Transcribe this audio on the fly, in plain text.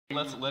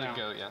Let's let it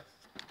go, yeah.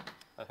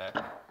 Okay.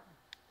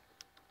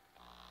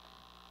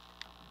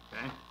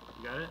 Okay,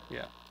 you got it?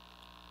 Yeah.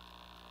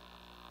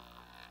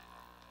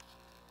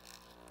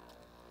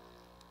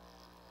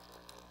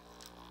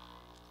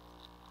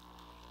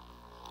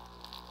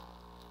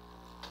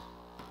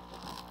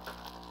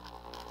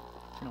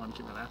 I don't want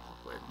to keep my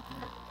laptop away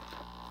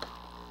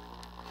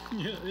from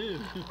Yeah, it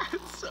is.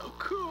 It's so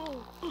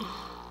cool.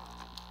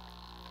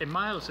 here.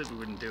 Miles said we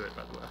wouldn't do it,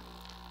 by the way.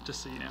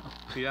 Just so you know.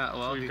 Yeah,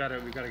 well, So we've got to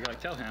go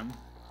tell him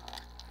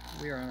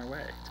we are on our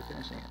way to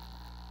finishing it.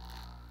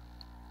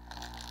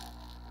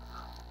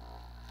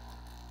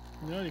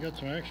 Now you got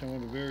some action. I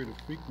want to vary the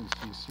frequency,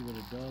 see what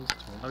it does to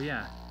it. Oh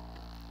yeah.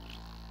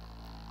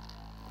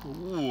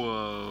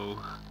 Whoa.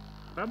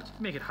 Why would you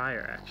make it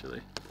higher,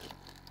 actually?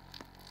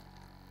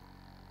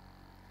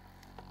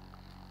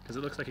 Because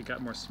it looks like it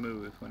got more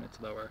smooth when it's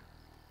lower.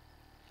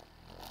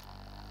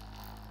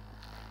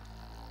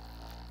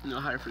 No,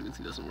 higher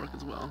frequency doesn't work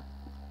as well.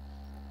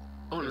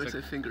 Oh, it makes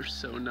my fingers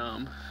so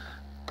numb.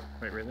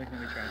 Wait, really? Let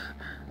me try.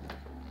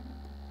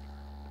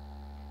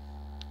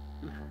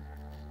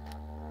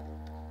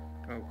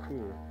 Oh,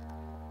 cool.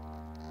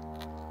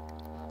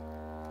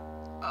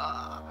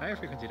 Higher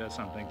frequency does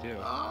something too.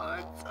 Oh,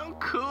 that's so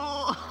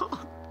cool.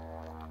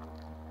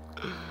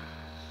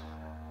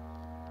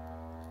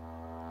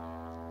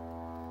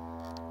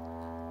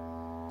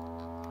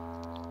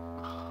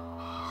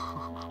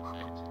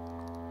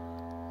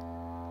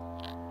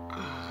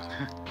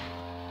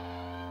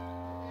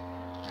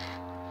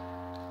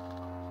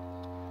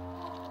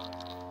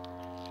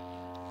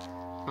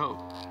 Oh,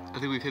 I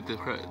think we've hit the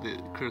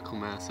critical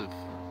mass of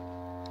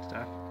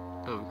Stuff.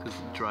 Oh, because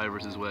dry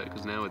versus wet,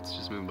 because now it's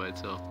just moving by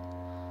itself.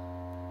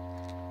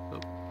 Oh,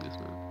 this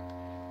one.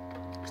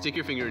 Stick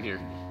your finger in here.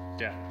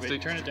 Yeah. Wait,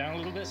 turn it down a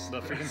little bit.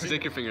 The frequency.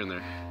 Stick your finger in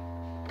there.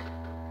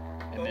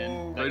 And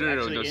then. Oh,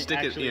 no,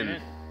 stick it in.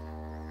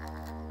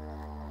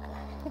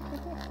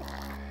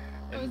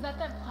 Oh, is that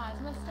the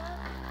plasma stuff?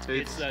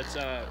 It's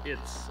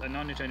a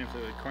non-newtonian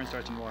fluid,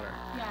 cornstarch and water.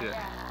 Yeah.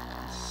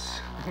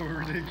 So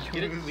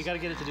ridiculous. We gotta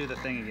get it to do the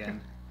thing again.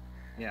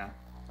 Yeah.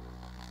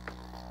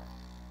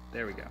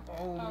 There we go.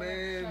 Oh, Oh,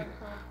 man.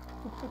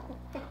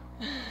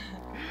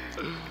 so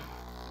cool.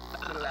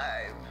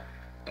 Alive.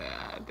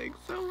 Thing's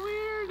so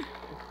weird.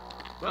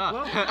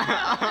 Whoa.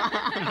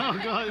 Oh,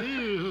 God.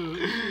 Ew.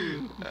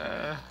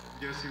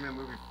 You ever seen that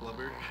movie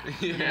Flubber?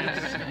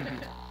 Yes.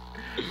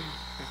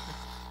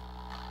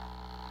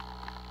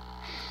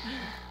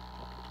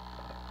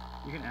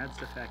 You can add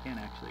stuff back in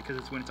actually, because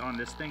it's when it's on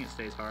this thing, it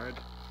stays hard.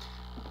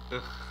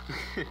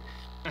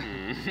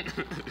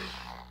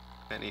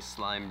 Many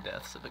slime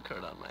deaths have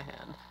occurred on my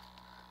hand.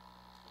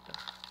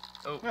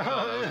 Oh,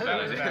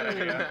 that was a bad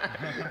idea.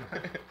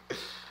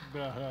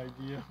 Bad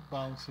idea.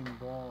 Bouncing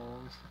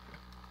balls.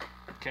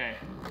 Okay,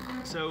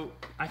 so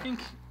I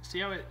think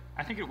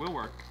I think it will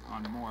work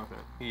on more of it.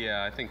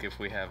 Yeah, I think if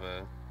we have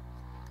a...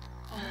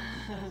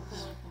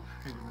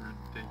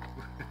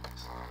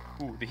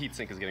 Ooh, the heat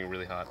sink is getting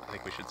really hot. I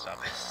think we should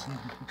stop this.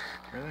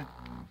 Really?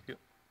 Yep.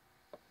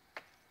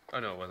 Oh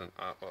no, it wasn't.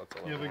 Well, it's a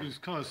little Yeah, but warm. you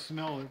just kind of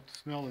smell it.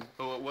 Smell it.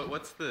 Oh,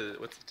 what's the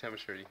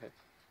temperature you had?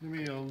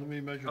 Let me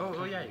measure.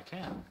 Oh yeah, you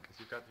can, because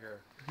you've got your.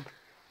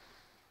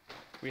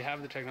 We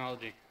have the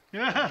technology.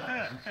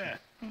 Yeah.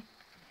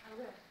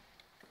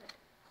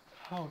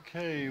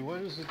 Okay,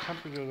 what is the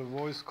temperature of the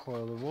voice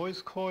coil? The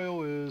voice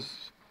coil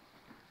is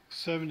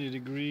 70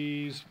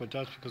 degrees, but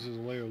that's because there's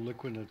a layer of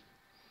liquid. The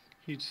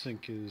heat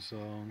sink is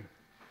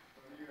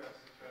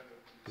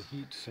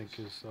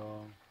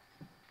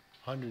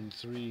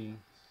 103.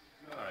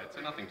 All right,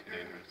 so nothing too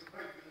dangerous.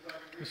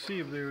 Let's see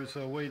if there's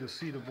a way to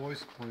see the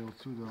voice coil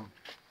through the.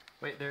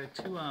 Wait, there are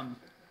two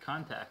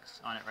contacts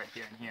on it right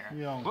here and here.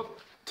 Yeah. Whoop.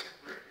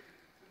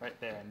 Right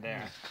there and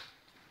there.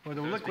 Well,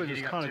 the Those liquid be is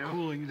heating up kind too? of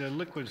cooling. The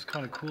liquid is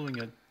kind of cooling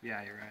it.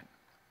 Yeah, you're right.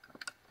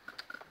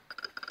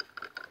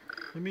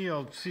 Let me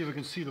see if I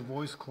can see the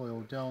voice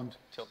coil down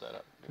Tilt that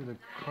up. to the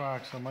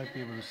cracks. I might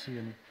be able to see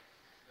it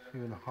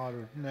even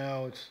hotter.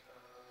 Now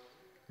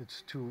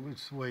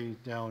it's way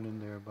down in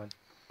there, but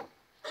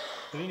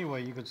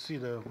anyway, you can see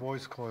the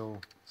voice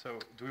coil. So,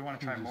 do we want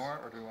to try more,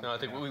 or do we want? No, I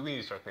think we need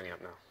to start cleaning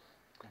up now.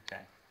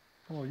 Okay.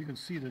 Oh, you can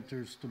see that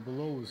there's the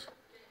below is.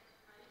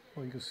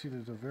 Oh, you can see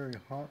there's a very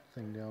hot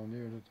thing down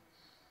there. That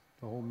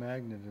the whole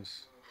magnet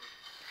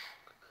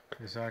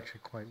is actually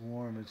quite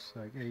warm. It's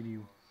like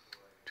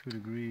 82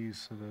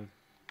 degrees. So the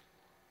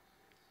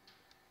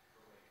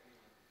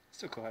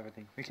Still cool,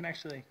 everything. We can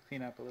actually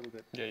clean up a little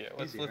bit. Yeah.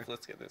 Easier.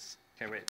 Let's get this. Okay, wait.